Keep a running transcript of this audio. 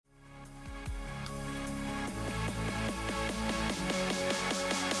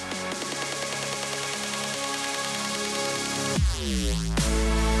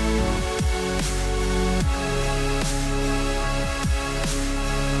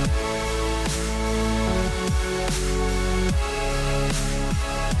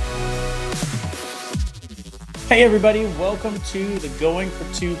Hey everybody, welcome to the Going for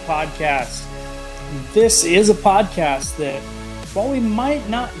Two podcast. This is a podcast that, while we might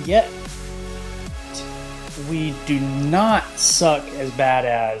not yet, we do not suck as bad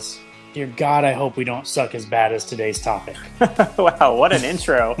as, dear God, I hope we don't suck as bad as today's topic. Wow, what an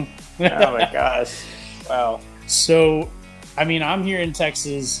intro. Oh my gosh. Wow. So, I'm here in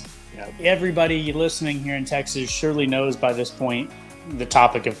Texas. Everybody listening here in Texas surely knows by this point the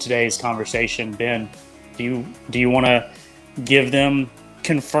topic of today's conversation. Ben, do you want to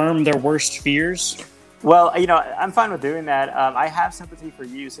confirm their worst fears? Well, I'm fine with doing that. I have sympathy for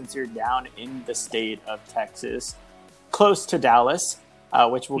you since you're down in the state of Texas, close to Dallas,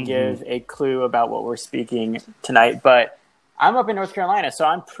 which will give a clue about what we're speaking tonight. But I'm up in North Carolina, so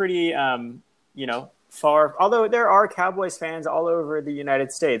I'm pretty, far. Although there are Cowboys fans all over the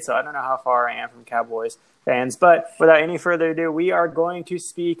United States, so I don't know how far I am from Cowboys fans. But without any further ado, we are going to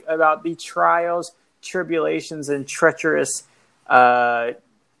speak about the trials, tribulations, and treacherous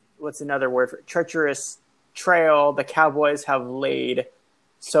treacherous trail the Cowboys have laid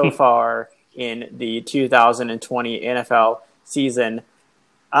so far in the 2020 NFL season.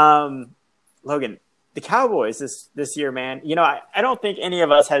 Logan, the Cowboys this year, man, I don't think any of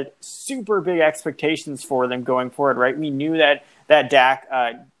us had super big expectations for them going forward, right? We knew that Dak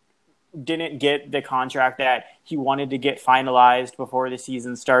didn't get the contract that he wanted to get finalized before the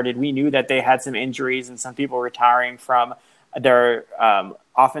season started. We knew that they had some injuries and some people retiring from their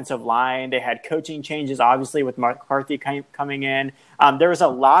offensive line. They had coaching changes, obviously, with McCarthy coming in. There was a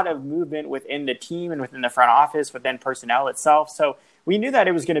lot of movement within the team and within the front office, within personnel itself. So we knew that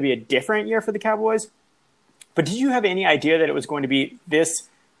it was going to be a different year for the Cowboys. But did you have any idea that it was going to be this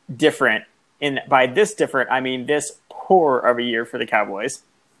different? And by this different, I mean this poor of a year for the Cowboys.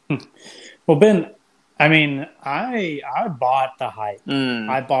 Well, Ben, I bought the hype.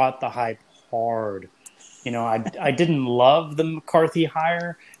 I bought the hype hard. I didn't love the McCarthy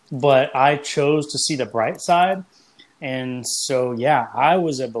hire, but I chose to see the bright side. And so, I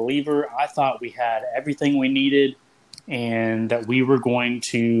was a believer. I thought we had everything we needed and that we were going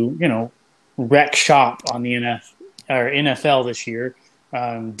to, wreck shop on the NFL this year.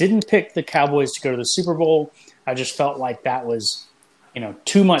 Didn't pick the Cowboys to go to the Super Bowl. I just felt like that was,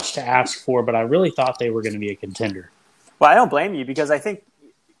 too much to ask for, but I really thought they were going to be a contender. Well, I don't blame you because I think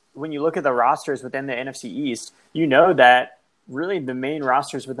when you look at the rosters within the NFC East, you know that really the main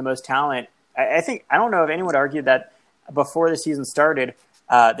rosters with the most talent, I don't know if anyone would argue that before the season started,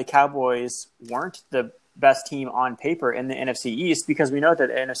 the Cowboys weren't the best team on paper in the NFC East because we know that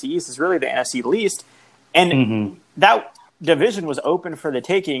the NFC East is really the NFC least. And that division was open for the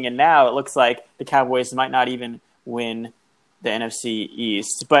taking, and now it looks like the Cowboys might not even win the NFC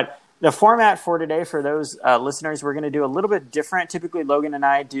East. But the format for today, for those listeners, we're going to do a little bit different. Typically, Logan and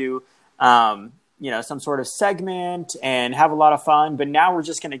I do, some sort of segment and have a lot of fun. But now we're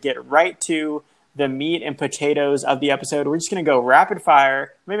just going to get right to the meat and potatoes of the episode. We're just going to go rapid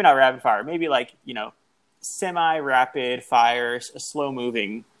fire. Maybe not rapid fire. Maybe semi-rapid fire, a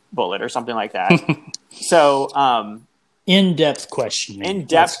slow-moving bullet or something like that. So, in-depth questioning.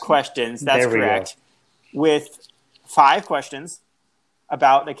 In-depth questions. That's correct. With 5 questions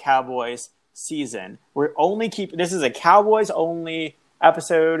about the Cowboys season. This is a Cowboys only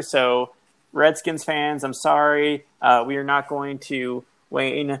episode, so Redskins fans, I'm sorry. We are not going to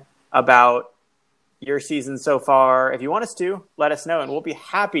weigh in about your season so far. If you want us to, let us know, and we'll be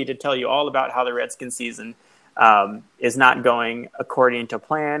happy to tell you all about how the Redskins season is not going according to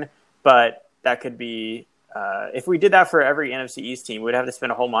plan. But that could be, if we did that for every NFC East team, we'd have to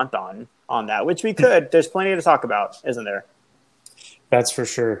spend a whole month on that, which we could. There's plenty to talk about, isn't there? That's for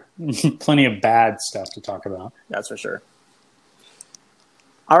sure. Plenty of bad stuff to talk about. That's for sure.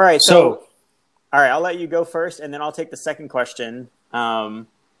 All right. So, I'll let you go first, and then I'll take the second question. We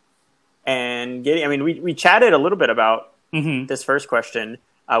chatted a little bit about this first question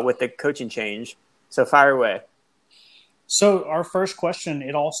with the coaching change. So fire away. So our first question,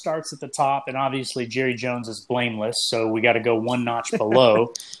 it all starts at the top, and obviously Jerry Jones is blameless, so we got to go one notch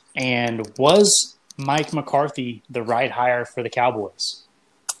below. And was Mike McCarthy the right hire for the Cowboys?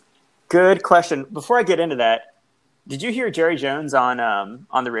 Good question. Before I get into that, did you hear Jerry Jones on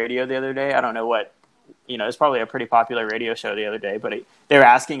the radio the other day? I don't know what, it's probably a pretty popular radio show the other day, but they were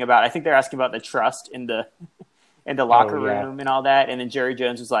asking about the trust in the locker room and all that. And then Jerry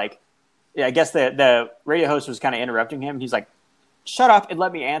Jones was like, I guess the radio host was kind of interrupting him. He's like, shut up and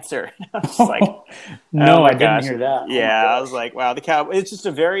let me answer. I was like, no, I didn't hear that. Yeah, I was like, wow, the Cowboys. It's just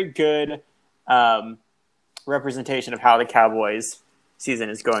a very good representation of how the Cowboys season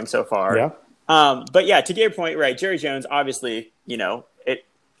is going so far. Yeah. But yeah, to your point, right? Jerry Jones, obviously,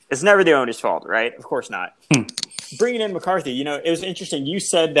 It's never the owner's fault, right? Of course not. Bringing in McCarthy, it was interesting. You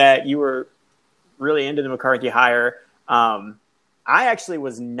said that you were really into the McCarthy hire. I actually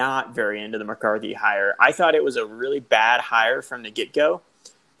was not very into the McCarthy hire. I thought it was a really bad hire from the get-go.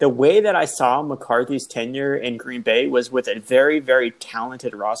 The way that I saw McCarthy's tenure in Green Bay was with a very, very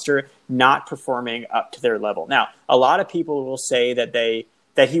talented roster not performing up to their level. Now, a lot of people will say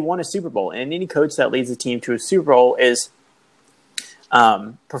that he won a Super Bowl, and any coach that leads a team to a Super Bowl is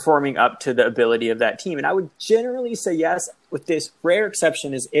performing up to the ability of that team. And I would generally say yes, with this rare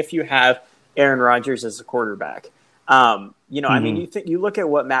exception is if you have Aaron Rodgers as a quarterback. I mean, you look at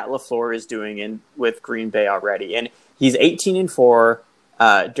what Matt LaFleur is doing with Green Bay already, and he's 18-4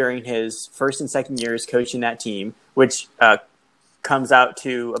 during his first and second years coaching that team, which comes out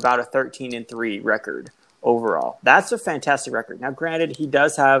to about a 13-3 record overall. That's a fantastic record. Now, granted, he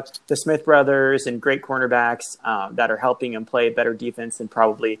does have the Smith brothers and great cornerbacks that are helping him play better defense than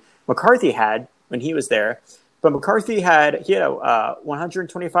probably McCarthy had when he was there. But McCarthy had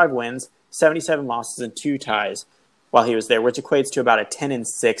 125 wins, 77 losses, and 2 ties while he was there, which equates to about a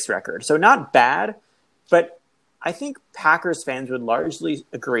 10-6 record. So not bad, but I think Packers fans would largely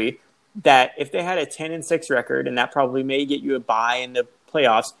agree that if they had a 10-6 record, and that probably may get you a bye in the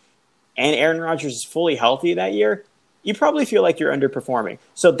playoffs, and Aaron Rodgers is fully healthy that year, you probably feel like you're underperforming.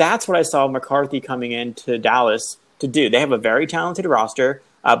 So that's what I saw McCarthy coming into Dallas to do. They have a very talented roster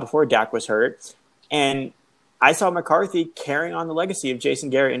before Dak was hurt, and I saw McCarthy carrying on the legacy of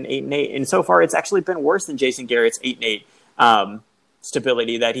Jason Garrett in 8-8, and so far it's actually been worse than Jason Garrett's 8-8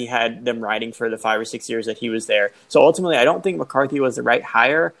 stability that he had them riding for the 5 or 6 years that he was there. So ultimately, I don't think McCarthy was the right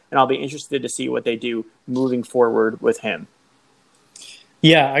hire, and I'll be interested to see what they do moving forward with him.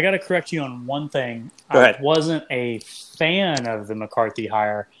 Yeah, I got to correct you on one thing. Go ahead. I wasn't a fan of the McCarthy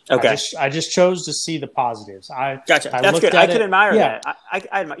hire. Okay. I just chose to see the positives. Gotcha. That's good. I can admire that.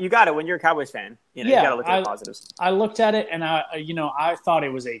 I you got it when you're a Cowboys fan. You got to look at the positives. I looked at it, and I thought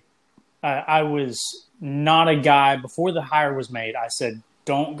it was I was not a guy before the hire was made. I said,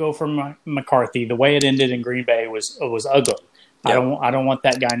 don't go for McCarthy. The way it ended in Green Bay was ugly. Yep. I don't want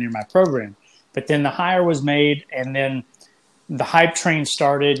that guy near my program. But then the hire was made, and then the hype train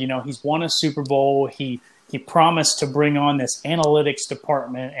started. He's won a Super Bowl. He promised to bring on this analytics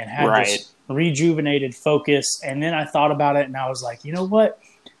department and have this rejuvenated focus. And then I thought about it, and I was like, you know what?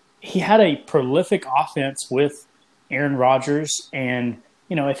 He had a prolific offense with Aaron Rodgers, and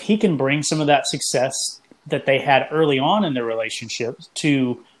if he can bring some of that success that they had early on in their relationship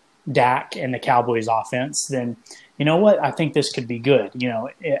to Dak and the Cowboys offense, then you know what? I think this could be good.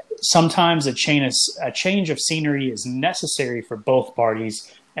 Sometimes a change of scenery is necessary for both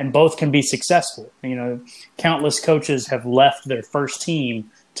parties, and both can be successful. Countless coaches have left their first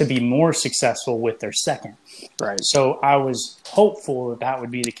team to be more successful with their second. Right. So I was hopeful that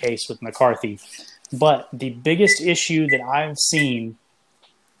would be the case with McCarthy. But the biggest issue that I've seen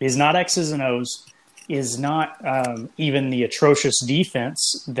is not X's and O's, is not even the atrocious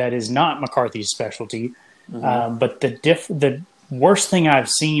defense that is not McCarthy's specialty. Mm-hmm. But the worst thing I've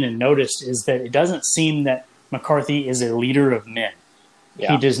seen and noticed is that it doesn't seem that McCarthy is a leader of men.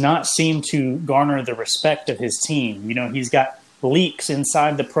 Yeah. He does not seem to garner the respect of his team. He's got leaks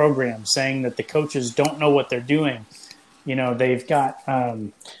inside the program saying that the coaches don't know what they're doing. They've got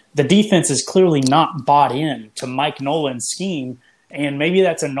the defense is clearly not bought in to Mike Nolan's scheme. And maybe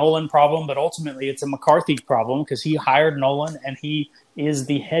that's a Nolan problem, but ultimately it's a McCarthy problem because he hired Nolan and he is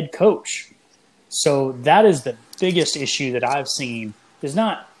the head coach. So that is the biggest issue that I've seen, is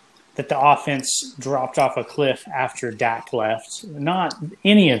not that the offense dropped off a cliff after Dak left. Not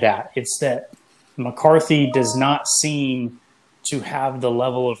any of that. It's that McCarthy does not seem to have the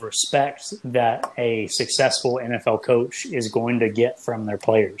level of respect that a successful NFL coach is going to get from their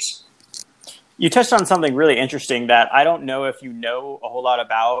players. You touched on something really interesting that I don't know if you know a whole lot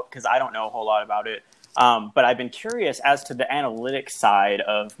about, because I don't know a whole lot about it. But I've been curious as to the analytics side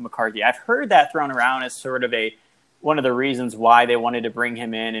of McCarthy. I've heard that thrown around as sort of one of the reasons why they wanted to bring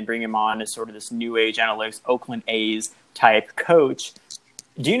him in and bring him on as sort of this new age analytics, Oakland A's type coach.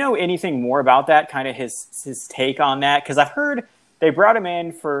 Do you know anything more about that, kind of his take on that? Because I've heard they brought him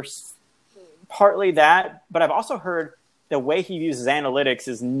in for partly that, but I've also heard the way he uses analytics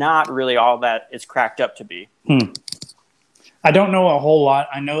is not really all that it's cracked up to be. I don't know a whole lot.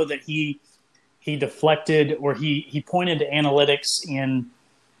 I know that he deflected, or he pointed to analytics in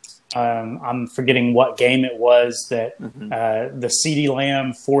I'm forgetting what game it was, that the CeeDee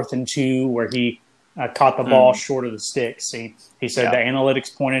Lamb 4th and 2 where he caught the ball short of the sticks. He said the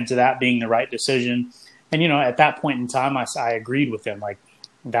analytics pointed to that being the right decision. And, at that point in time, I agreed with him. Like,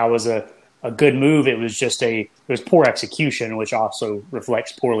 that was a a good move. It was poor execution, which also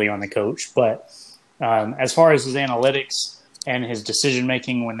reflects poorly on the coach. But as far as his analytics and his decision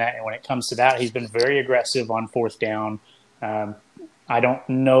making, when it comes to that, he's been very aggressive on fourth down. I don't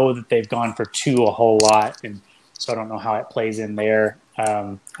know that they've gone for two a whole lot, and so I don't know how it plays in there.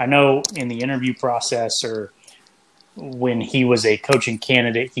 I know in the interview process, or when he was a coaching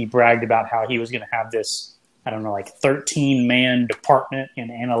candidate, he bragged about how he was going to have this, 13-man department in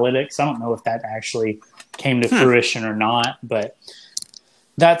analytics. I don't know if that actually came to fruition or not, but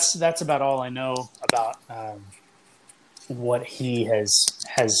that's about all I know about what he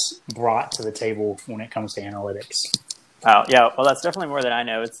has brought to the table when it comes to analytics. Oh, yeah. Well, that's definitely more than I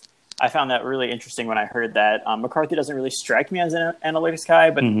know. I found that really interesting when I heard that. McCarthy doesn't really strike me as an analytics guy,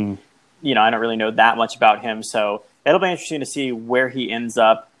 but I don't really know that much about him. So it'll be interesting to see where he ends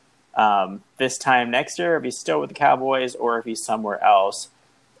up this time next year, if he's still with the Cowboys or if he's somewhere else.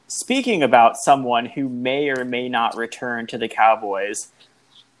 Speaking about someone who may or may not return to the Cowboys,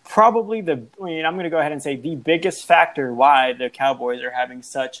 probably I'm going to go ahead and say the biggest factor why the Cowboys are having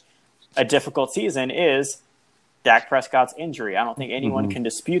such a difficult season is Dak Prescott's injury. I don't think anyone can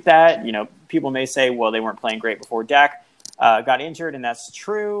dispute that. People may say, well, they weren't playing great before Dak got injured, and that's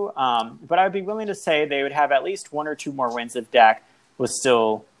true. But I would be willing to say they would have at least one or two more wins if Dak was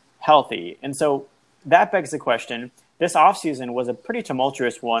still healthy. And so that begs the question. This offseason was a pretty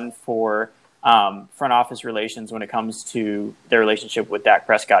tumultuous one for front office relations when it comes to their relationship with Dak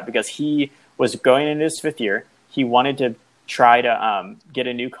Prescott, because he was going into his fifth year. He wanted to try to get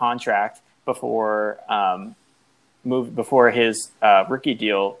a new contract before his rookie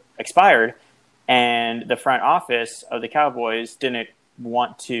deal expired, and the front office of the Cowboys didn't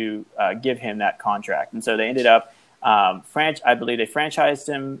want to give him that contract, and so they ended up I believe they franchised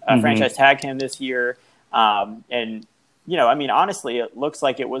him, franchise tagged him this year, and honestly, it looks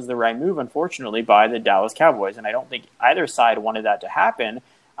like it was the right move, unfortunately, by the Dallas Cowboys, and I don't think either side wanted that to happen.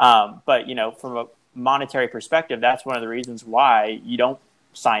 But from a monetary perspective, that's one of the reasons why you don't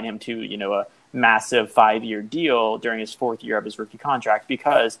sign him to a massive 5-year deal during his fourth year of his rookie contract,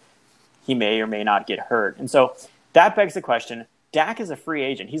 because he may or may not get hurt. And so that begs the question. Dak is a free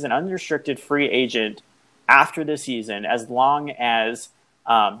agent. He's an unrestricted free agent after the season, as long as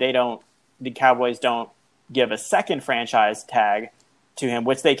the Cowboys don't give a second franchise tag to him,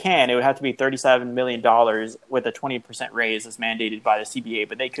 which they can. It would have to be $37 million with a 20% raise as mandated by the CBA,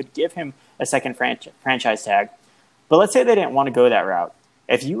 but they could give him a second franchise tag. But let's say they didn't want to go that route.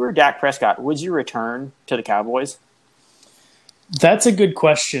 If you were Dak Prescott, would you return to the Cowboys? That's a good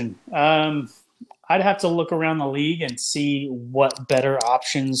question. I'd have to look around the league and see what better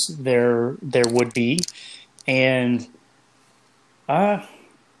options there would be. And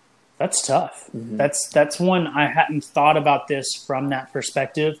that's tough. That's one I hadn't thought about this from that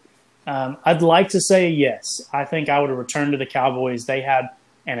perspective. I'd like to say yes. I think I would have returned to the Cowboys. They had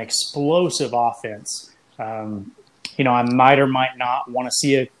an explosive offense. I might or might not want to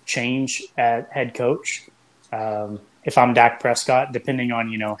see a change at head coach if I'm Dak Prescott, depending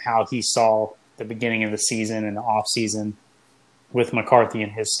on how he saw the beginning of the season and the off season with McCarthy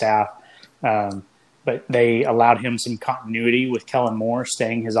and his staff. But they allowed him some continuity with Kellen Moore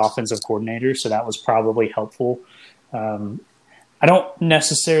staying his offensive coordinator, so that was probably helpful. I don't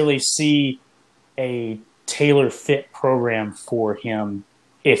necessarily see a tailor-fit program for him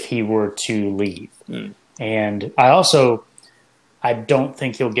if he were to leave. And I don't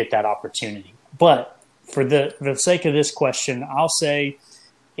think he'll get that opportunity. But for the sake of this question, I'll say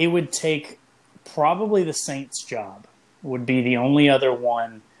it would take probably the Saints job would be the only other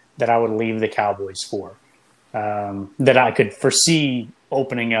one that I would leave the Cowboys for, that I could foresee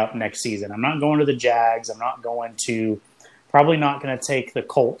opening up next season. I'm not going to the Jags. I'm not going to – probably not going to take the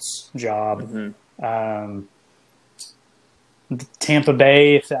Colts job. Tampa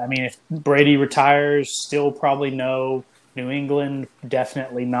Bay, if Brady retires, still probably no. New England,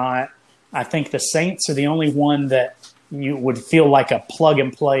 definitely not. I think the Saints are the only one that you would feel like a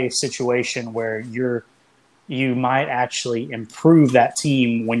plug-and-play situation where you might actually improve that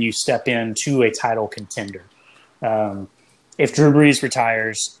team when you step into a title contender. If Drew Brees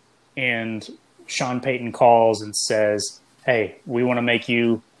retires and Sean Payton calls and says, hey, we want to make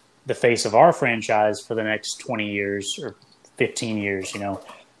you the face of our franchise for the next 20 years or 15 years,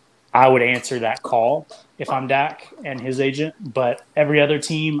 I would answer that call if I'm Dak and his agent. But every other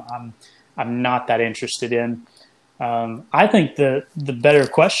team, I'm not that interested in. I think the better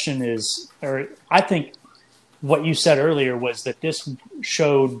question is, or I think what you said earlier was that this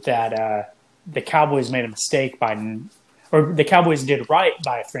showed that the Cowboys made a mistake or the Cowboys did right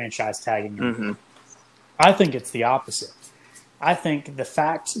by franchise tagging him. I think it's the opposite. I think the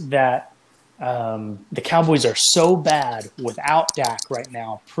fact that the Cowboys are so bad without Dak right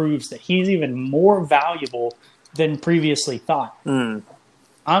now proves that he's even more valuable than previously thought.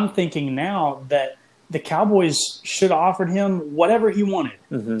 I'm thinking now that the Cowboys should have offered him whatever he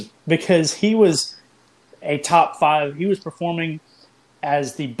wanted because he was a top 5. He was performing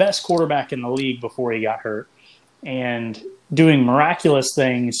as the best quarterback in the league before he got hurt and doing miraculous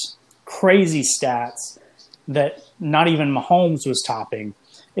things, crazy stats that not even Mahomes was topping.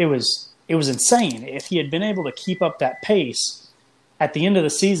 It was insane. If he had been able to keep up that pace at the end of the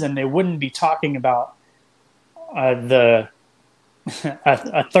season, they wouldn't be talking about a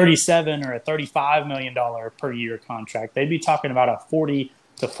 $37 or a $35 million per year contract. They'd be talking about a $40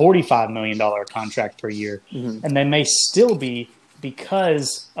 to $45 million contract per year, and they may still be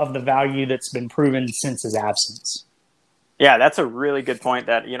because of the value that's been proven since his absence. Yeah, that's a really good point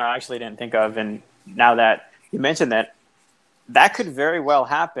that I actually didn't think of, and now that you mentioned that, that could very well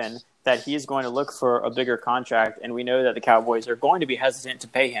happen. That he is going to look for a bigger contract, and we know that the Cowboys are going to be hesitant to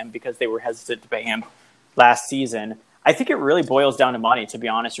pay him because they were hesitant to pay him last season. I think it really boils down to money, to be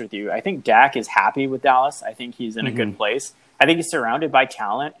honest with you. I think Dak is happy with Dallas. I think he's in a good place. I think he's surrounded by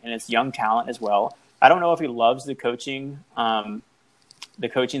talent, and it's young talent as well. I don't know if he loves the coaching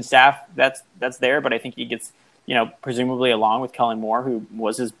staff that's there, but I think he gets, presumably along with Kellen Moore, who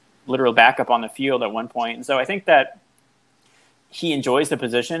was his literal backup on the field at one point. And so I think that he enjoys the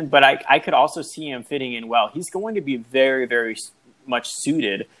position, but I could also see him fitting in well. He's going to be very, very much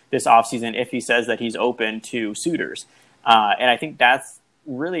suited this offseason if he says that he's open to suitors. And I think that's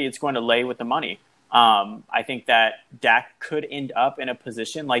really, it's going to lay with the money. I think that Dak could end up in a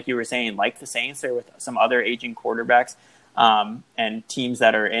position, like you were saying, like the Saints or with some other aging quarterbacks and teams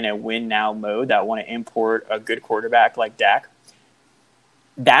that are in a win-now mode that want to import a good quarterback like Dak.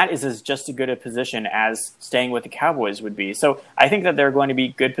 That is as just as good a position as staying with the Cowboys would be. So I think that there are going to be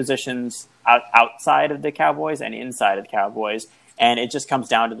good positions outside of the Cowboys and inside of the Cowboys, and it just comes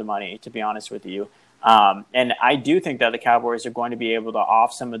down to the money, to be honest with you. And I do think that the Cowboys are going to be able to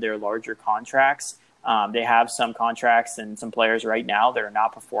off some of their larger contracts. They have some contracts and some players right now that are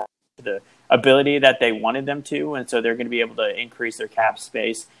not performing to the ability that they wanted them to, and so they're going to be able to increase their cap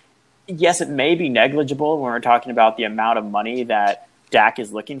space. Yes, it may be negligible when we're talking about the amount of money that Dak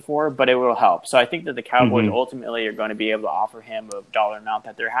is looking for, but it will help. So I think that the Cowboys ultimately are going to be able to offer him a dollar amount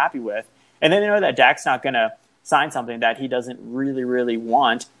that they're happy with. And then they know that Dak's not going to sign something that he doesn't really, really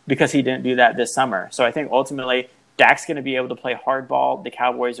want because he didn't do that this summer. So I think ultimately Dak's going to be able to play hardball. The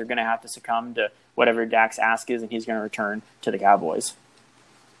Cowboys are going to have to succumb to whatever Dak's ask is, and he's going to return to the Cowboys.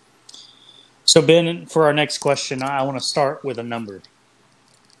 So, Ben, for our next question, I want to start with a number.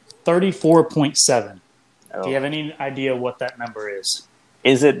 34.7. Do you have any idea what that number is?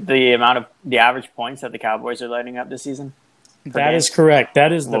 Is it the amount of the average points that the Cowboys are letting up this season? That is correct.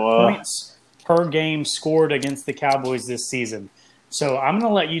 That is the points per game scored against the Cowboys this season. So I'm going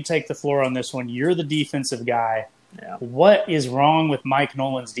to let you take the floor on this one. You're the defensive guy. Yeah. What is wrong with Mike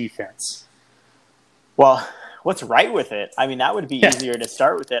Nolan's defense? Well, what's right with it? I mean, that would be easier to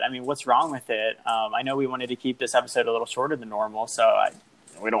start with it. I mean, what's wrong with it? I know we wanted to keep this episode a little shorter than normal, so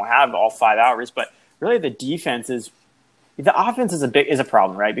we don't have all 5 hours, but really, the offense is a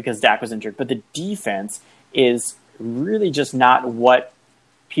problem, right? Because Dak was injured, but the defense is really just not what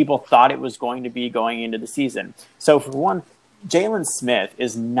people thought it was going to be going into the season. So for one, Jalen Smith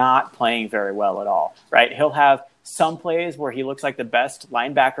is not playing very well at all, right? He'll have some plays where he looks like the best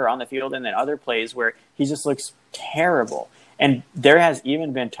linebacker on the field, and then other plays where he just looks terrible. And there has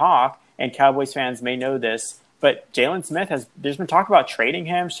even been talk, and Cowboys fans may know this, but Jalen Smith there's been talk about trading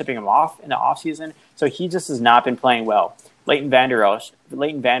him, shipping him off in the offseason. So he just has not been playing well. Leighton Vander Esch,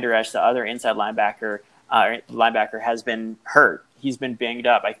 the other inside linebacker, has been hurt. He's been banged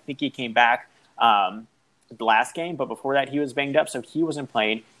up. I think he came back the last game, but before that he was banged up, so he wasn't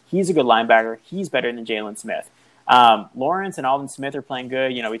playing. He's a good linebacker. He's better than Jalen Smith. Lawrence and Aldon Smith are playing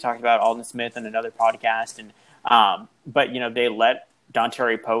good. We talked about Aldon Smith in another podcast, but they let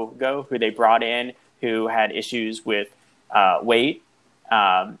Dontari Poe go, who they brought in, who had issues with weight,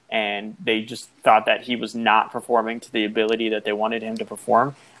 and they just thought that he was not performing to the ability that they wanted him to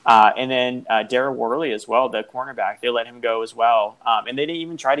perform. And then Darryl Worley as well, the cornerback, they let him go as well. And they didn't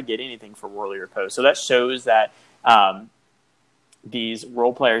even try to get anything for Worley or Poe. So that shows that these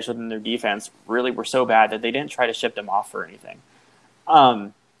role players within their defense really were so bad that they didn't try to ship them off for anything.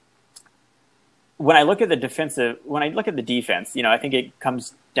 When I look at the defense, I think it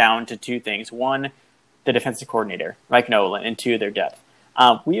comes down to 2 things. One, the defensive coordinator, Mike Nolan, and 2, their depth.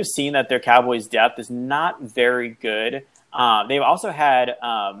 We have seen that their Cowboys' depth is not very good. They've also had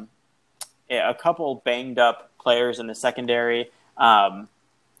a couple banged up players in the secondary.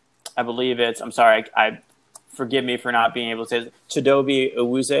 I believe it's. I'm sorry. I forgive me for not being able to say it. Chidobe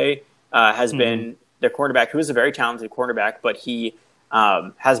Awuzie has been their quarterback, who is a very talented quarterback, but he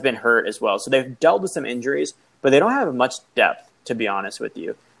has been hurt as well. So they've dealt with some injuries, but they don't have much depth, to be honest with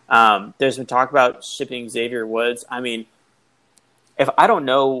you. There's been talk about shipping Xavier Woods. I mean, if I don't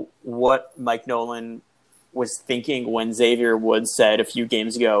know what Mike Nolan was thinking when Xavier Woods said a few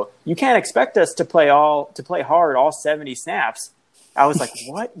games ago, "You can't expect us to play hard all 70 snaps." I was like,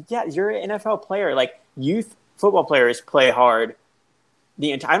 "What? Yeah, you're an NFL player. Like, youth football players play hard."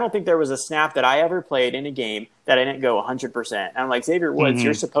 I don't think there was a snap that I ever played in a game that I didn't go 100%. And I'm like, Xavier Woods,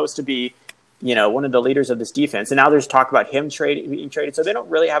 you're supposed to be, one of the leaders of this defense. And now there's talk about him being traded. So they don't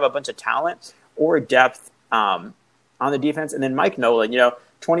really have a bunch of talent or depth on the defense. And then Mike Nolan,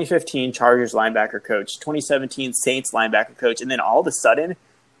 2015 Chargers linebacker coach, 2017 Saints linebacker coach, and then all of a sudden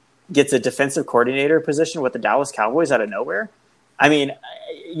gets a defensive coordinator position with the Dallas Cowboys out of nowhere. I mean,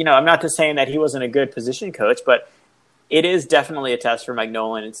 I'm not just saying that he wasn't a good position coach, but it is definitely a test for Mike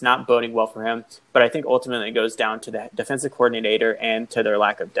Nolan. It's not boding well for him, but I think ultimately it goes down to the defensive coordinator and to their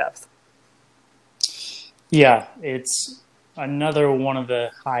lack of depth. Yeah, it's another one of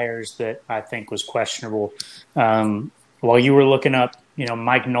the hires that I think was questionable. While you were looking up,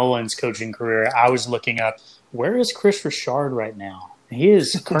 Mike Nolan's coaching career, I was looking up, where is Chris Richard right now? He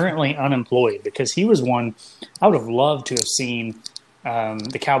is currently unemployed, because he was one I would have loved to have seen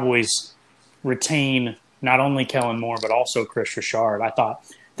the Cowboys retain not only Kellen Moore, but also Chris Richard. I thought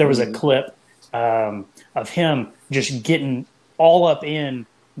there was a clip of him just getting all up in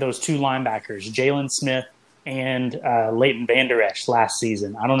those two linebackers, Jalen Smith and Leighton Vander Esch last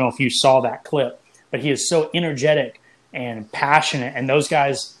season. I don't know if you saw that clip, but he is so energetic and passionate. And those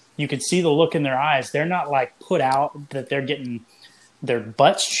guys, you could see the look in their eyes. They're not like put out that they're getting their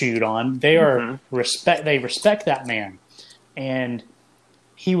butts chewed on. They are they respect that man. And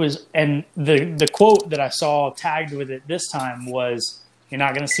he was, and the quote that I saw tagged with it this time was, "You're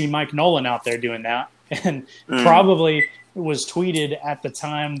not going to see Mike Nolan out there doing that." And probably was tweeted at the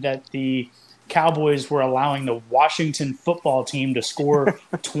time that the Cowboys were allowing the Washington football team to score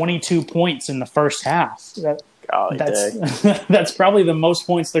 22 points in the first half. That's probably the most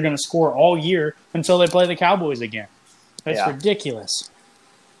points they're going to score all year until they play the Cowboys again. That's ridiculous.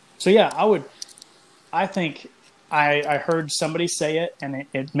 So yeah, I think I heard somebody say it, and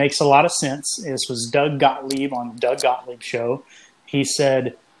it makes a lot of sense. This was Doug Gottlieb on the Doug Gottlieb Show. He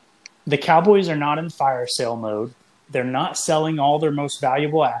said, the Cowboys are not in fire sale mode. They're not selling all their most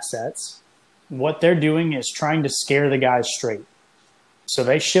valuable assets. What they're doing is trying to scare the guys straight. So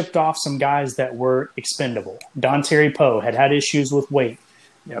they shipped off some guys that were expendable. Don Terry Poe had issues with weight.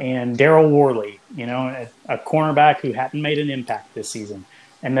 Yep. And Daryl Worley, a cornerback who hadn't made an impact this season.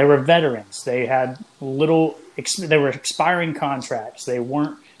 And they were veterans. They had they were expiring contracts. They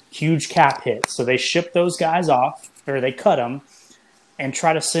weren't huge cap hits. So they shipped those guys off, or they cut them, and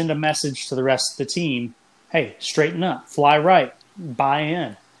try to send a message to the rest of the team, hey, straighten up, fly right, buy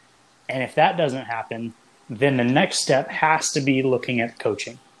in. And if that doesn't happen, then the next step has to be looking at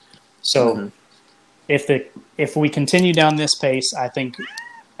coaching. So if we continue down this pace, I think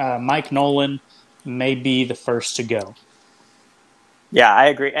Mike Nolan may be the first to go. Yeah, I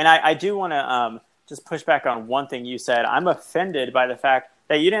agree. And I do want to just push back on one thing you said. I'm offended by the fact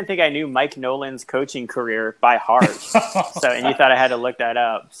that you didn't think I knew Mike Nolan's coaching career by heart. And you thought I had to look that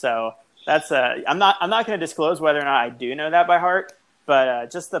up. So that's I'm not going to disclose whether or not I do know that by heart,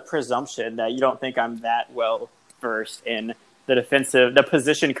 but just the presumption that you don't think I'm that well versed in the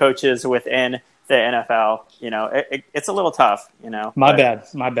position coaches within the NFL. It's a little tough. My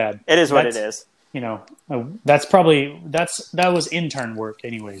bad. It is what it is. That was intern work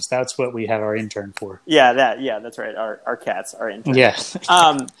anyways. That's what we have our intern for. Yeah, that's right. Our cats are interns. Yes.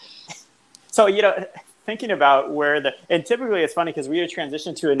 So, thinking about and typically it's funny because we have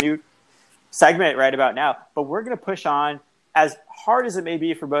transitioned to a new segment right about now, but we're going to push on, as hard as it may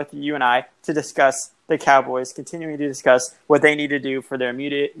be for both you and I, to discuss the Cowboys, continuing to discuss what they need to do for their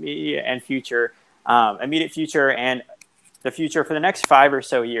immediate future and the future for the next 5 or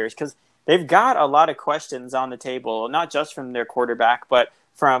so years, because they've got a lot of questions on the table, not just from their quarterback, but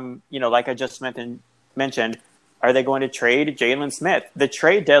from, like I just mentioned, are they going to trade Jalen Smith? The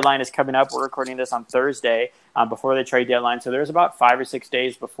trade deadline is coming up. We're recording this on Thursday before the trade deadline. So there's about 5 or 6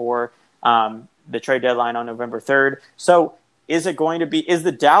 days before the trade deadline on November 3rd. So is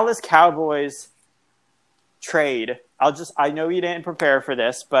the Dallas Cowboys trade? I know you didn't prepare for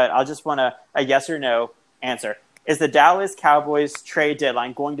this, but I'll just want a yes or no answer. Is the Dallas Cowboys trade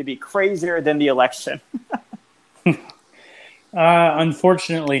deadline going to be crazier than the election?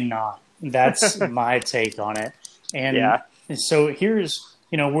 Unfortunately not. That's my take on it. And so here's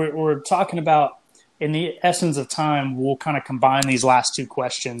we're talking about, in the essence of time, we'll kind of combine these last two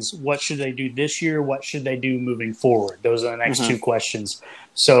questions. What should they do this year? What should they do moving forward? Those are the next two questions.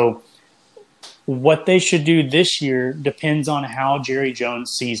 So what they should do this year depends on how Jerry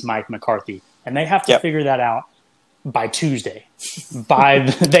Jones sees Mike McCarthy. And they have to figure that out by Tuesday.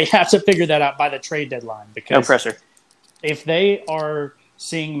 They have to figure that out by the trade deadline. Because no pressure. If they are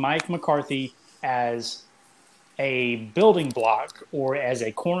seeing Mike McCarthy as a building block or as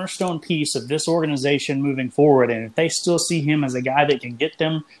a cornerstone piece of this organization moving forward, and if they still see him as a guy that can get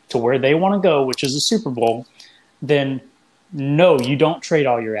them to where they want to go, which is a Super Bowl, then no, you don't trade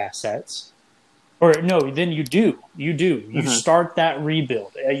all your assets. Or no, then you do. You start that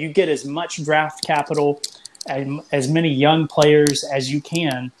rebuild. You get as much draft capital, as many young players as you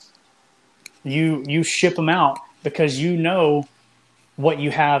can. You ship them out because you know what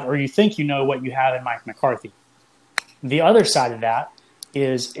you have, or you think you know what you have in Mike McCarthy. The other side of that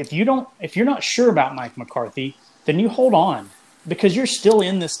is if you're not sure about Mike McCarthy, then you hold on because you're still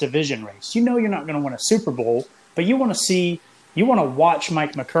in this division race. You know you're not going to win a Super Bowl, but you want to watch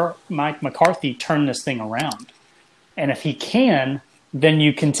Mike McCarthy turn this thing around. And if he can, then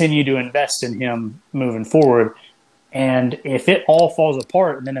you continue to invest in him moving forward. And if it all falls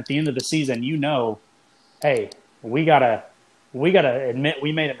apart, then at the end of the season, hey, we gotta admit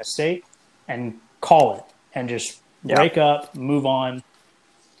we made a mistake and call it and just break up, move on,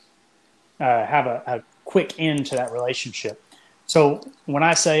 have a quick end to that relationship. So when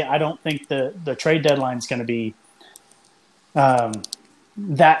I say I don't think the trade deadline is going to be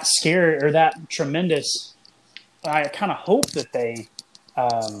that scary or that tremendous, I kind of hope that they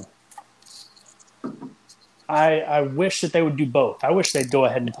I wish that they would do both. I wish they'd go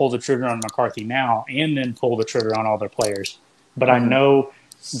ahead and pull the trigger on McCarthy now and then pull the trigger on all their players. But I know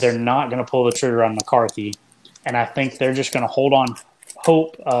they're not going to pull the trigger on McCarthy. And I think they're just going to hold on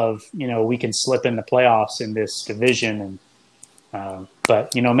hope of, we can slip in the playoffs in this division. And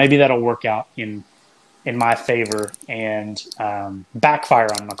but, maybe that'll work out in my favor and backfire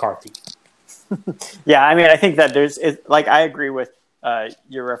on McCarthy. Yeah, I mean, I think that I agree with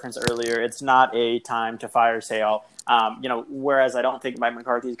your reference earlier. It's not a time to fire sale. Whereas I don't think Mike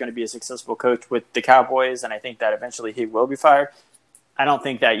McCarthy is going to be a successful coach with the Cowboys, and I think that eventually he will be fired. I don't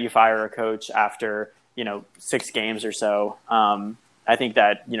think that you fire a coach after 6 games or so. I think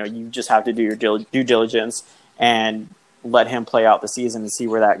that, you just have to do your due diligence and let him play out the season and see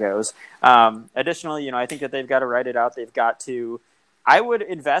where that goes. Additionally, I think that they've got to write it out. They've got to, I would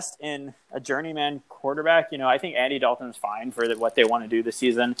invest in a journeyman quarterback. I think Andy Dalton's fine for what they want to do this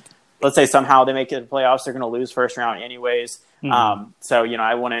season. Let's say somehow they make it to the playoffs. They're going to lose first round anyways. So,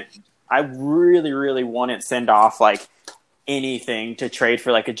 I really, really wouldn't send off anything to trade for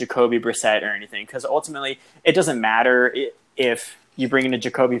a Jacoby Brissett or anything, because ultimately it doesn't matter if you bring in a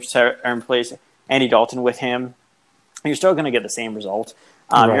Jacoby Brissett or replace Andy Dalton with him, you're still going to get the same result.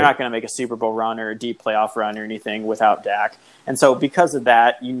 Right. You're not going to make a Super Bowl run or a deep playoff run or anything without Dak. And so because of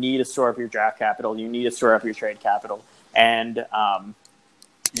that, you need to store up your draft capital. You need to store up your trade capital. And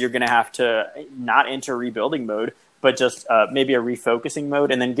you're going to have to not enter rebuilding mode, but just maybe a refocusing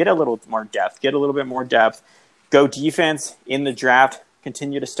mode, and then get a little more depth, go defense in the draft,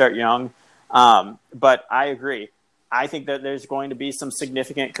 continue to start young. But I agree. I think that there's going to be some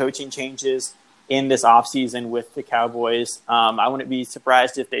significant coaching changes in this offseason with the Cowboys. I wouldn't be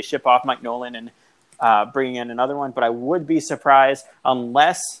surprised if they ship off Mike Nolan and bring in another one, but I would be surprised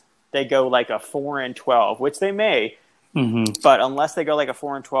unless they go a 4-12, which they may. But unless they go a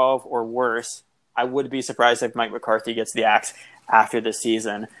 4-12 or worse, I would be surprised if Mike McCarthy gets the axe after this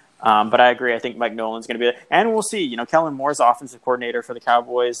season. But I agree. I think Mike Nolan's going to be there. And we'll see. Kellen Moore's offensive coordinator for the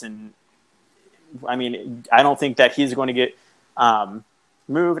Cowboys. And, I mean, I don't think that he's going to get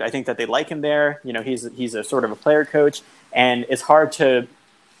moved. I think that they like him there. He's a sort of a player coach. And it's hard to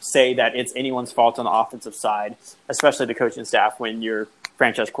say that it's anyone's fault on the offensive side, especially the coaching staff, when your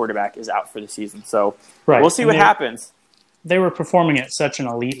franchise quarterback is out for the season. So we'll see what happens. They were performing at such an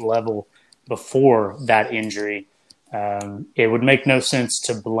elite level before that injury. It would make no sense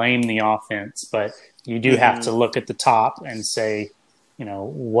to blame the offense, but you do have to look at the top and say,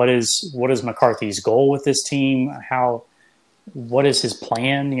 what is McCarthy's goal with this team? What is his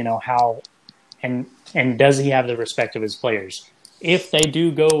plan? And does he have the respect of his players? If they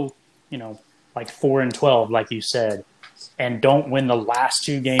do go, 4-12, like you said, and don't win the last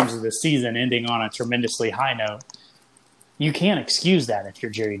 2 games of the season, ending on a tremendously high note, you can't excuse that if you're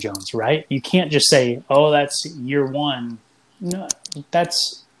Jerry Jones, right? You can't just say, "Oh, that's year 1." No,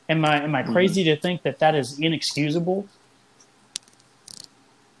 that's. Am I crazy to think that is inexcusable?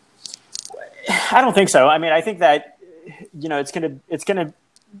 I don't think so. I mean, I think that it's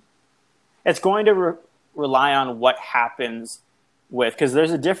going to rely on what happens with, because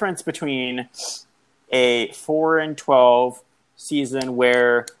there's a difference between a 4-12 season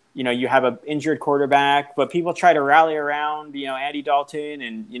where you have an injured quarterback, but people try to rally around Andy Dalton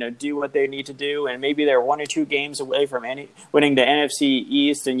and do what they need to do, and maybe they're 1 or 2 games away from winning the NFC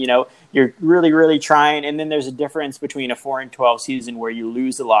East, and you're really, really trying. And then there's a difference between a 4-12 season where you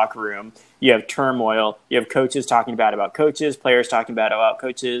lose the locker room, you have turmoil, you have coaches talking bad about coaches, players talking bad about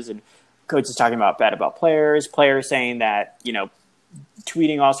coaches, and coaches talking bad about players saying that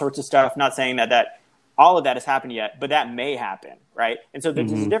tweeting all sorts of stuff. Not saying that all of that has happened yet, but that may happen, right? And so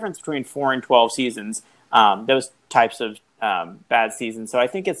there's a difference between 4-12 seasons, those types of bad seasons. So I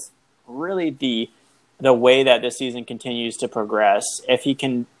think it's really the way that this season continues to progress. If he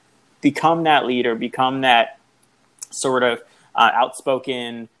can become that leader, become that sort of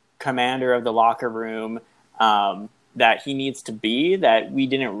outspoken commander of the locker room that he needs to be, that we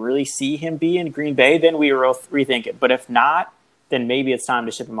didn't really see him be in Green Bay, then we will rethink it. But if not, then maybe it's time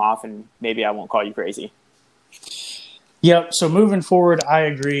to ship him off, and maybe I won't call you crazy. Yep. So moving forward, I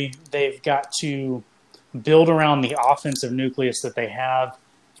agree. They've got to build around the offensive nucleus that they have,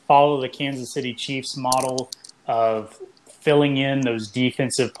 follow the Kansas City Chiefs model of filling in those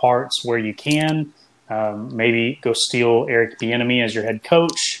defensive parts where you can. Maybe go steal Eric Bieniemy as your head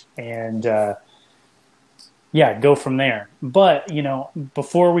coach, and go from there. But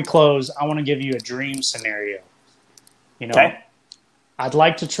before we close, I want to give you a dream scenario. Okay. I'd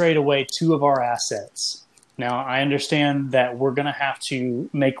like to trade away 2 of our assets. Now, I understand that we're going to have to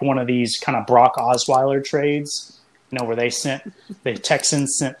make one of these kind of Brock Osweiler trades, where the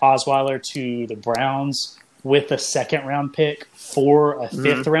Texans sent Osweiler to the Browns with a 2nd-round pick for a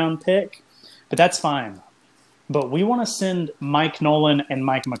 5th-round pick. But that's fine. But we want to send Mike Nolan and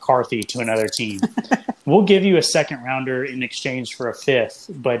Mike McCarthy to another team. We'll give you a 2nd-rounder in exchange for a 5th,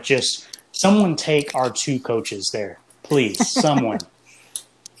 but just someone take our 2 coaches there. Please, someone.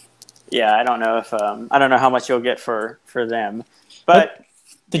 Yeah, I don't know how much you'll get for them, but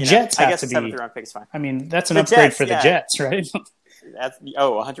the Jets have to be. 7th-round pick is fine. I mean, that's an upgrade for the Jets, right? That's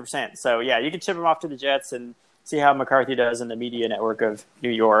 100%. So yeah, you can ship him off to the Jets and see how McCarthy does in the media network of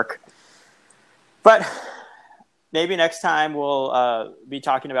New York. But maybe next time we'll be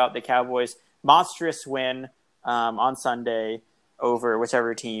talking about the Cowboys' monstrous win on Sunday over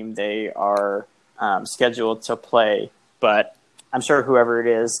whichever team they are scheduled to play. But I'm sure whoever it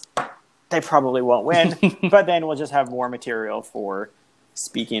is, they probably won't win. But then we'll just have more material for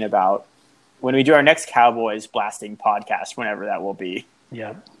speaking about when we do our next Cowboys blasting podcast, whenever that will be.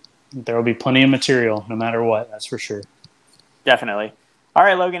 Yeah, there will be plenty of material no matter what, that's for sure. Definitely. All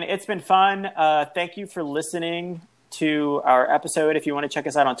right, Logan, it's been fun. Thank you for listening to our episode. If you want to check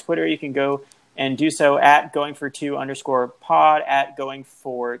us out on Twitter, you can go and do so at goingfor2_pod, at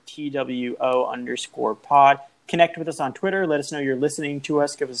goingfortwo_pod. Connect with us on Twitter. Let us know you're listening to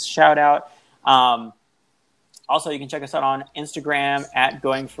us. Give us a shout out. Also, you can check us out on Instagram at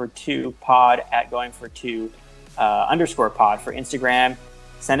goingfor2pod, at goingfor2_pod for Instagram.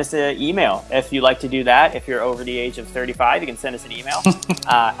 Send us an email if you like to do that. If you're over the age of 35, you can send us an email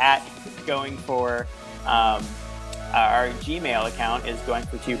at goingfor. Our Gmail account is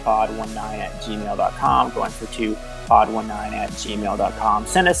goingfor2pod19@gmail.com, goingfor2pod19@gmail.com.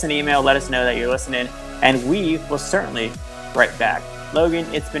 Send us an email. Let us know that you're listening, and we will certainly write back. Logan,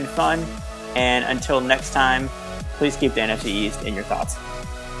 it's been fun, and until next time, please keep the NFC East in your thoughts.